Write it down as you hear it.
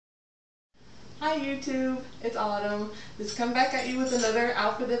Hi YouTube, it's Autumn. Just come back at you with another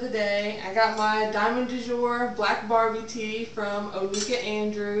outfit of the day. I got my Diamond Dejior black Barbie tee from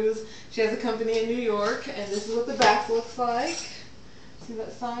Andrews. She has a company in New York, and this is what the back looks like. See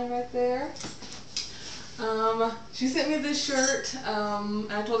that sign right there? She sent me this shirt,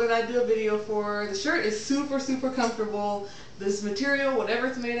 and I told her that I'd do a video for her. The shirt is super comfortable. This material, whatever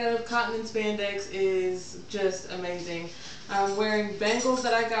it's made out of, cotton and spandex, is just amazing. I'm wearing bangles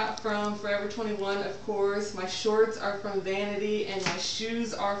that I got from Forever 21, of course. My shorts are from Vanity, and my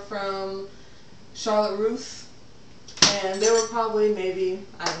shoes are from Charlotte Russe. And they were probably maybe,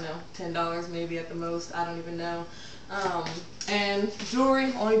 I don't know, $10 maybe at the most. I don't even know. And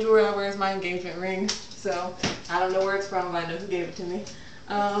jewelry, only jewelry I wear is my engagement ring. So I don't know where it's from, but I know who gave it to me.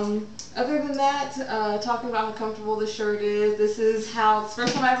 Other than that, talking about how comfortable this shirt is, this is how, it's the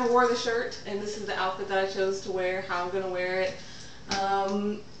first time I ever wore the shirt, and this is the outfit that I chose to wear, how I'm going to wear it.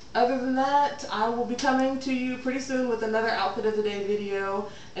 Other than that, I will be coming to you pretty soon with another outfit of the day video,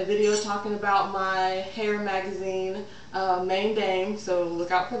 a video talking about my hair magazine, Main Dame, so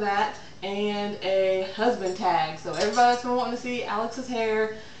look out for that, and a husband tag. So everybody that's been wanting to see Alex's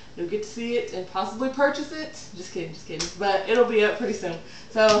hair, you'll get to see it and possibly purchase it. Just kidding. But it'll be up pretty soon.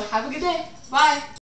 So have a good day. Bye.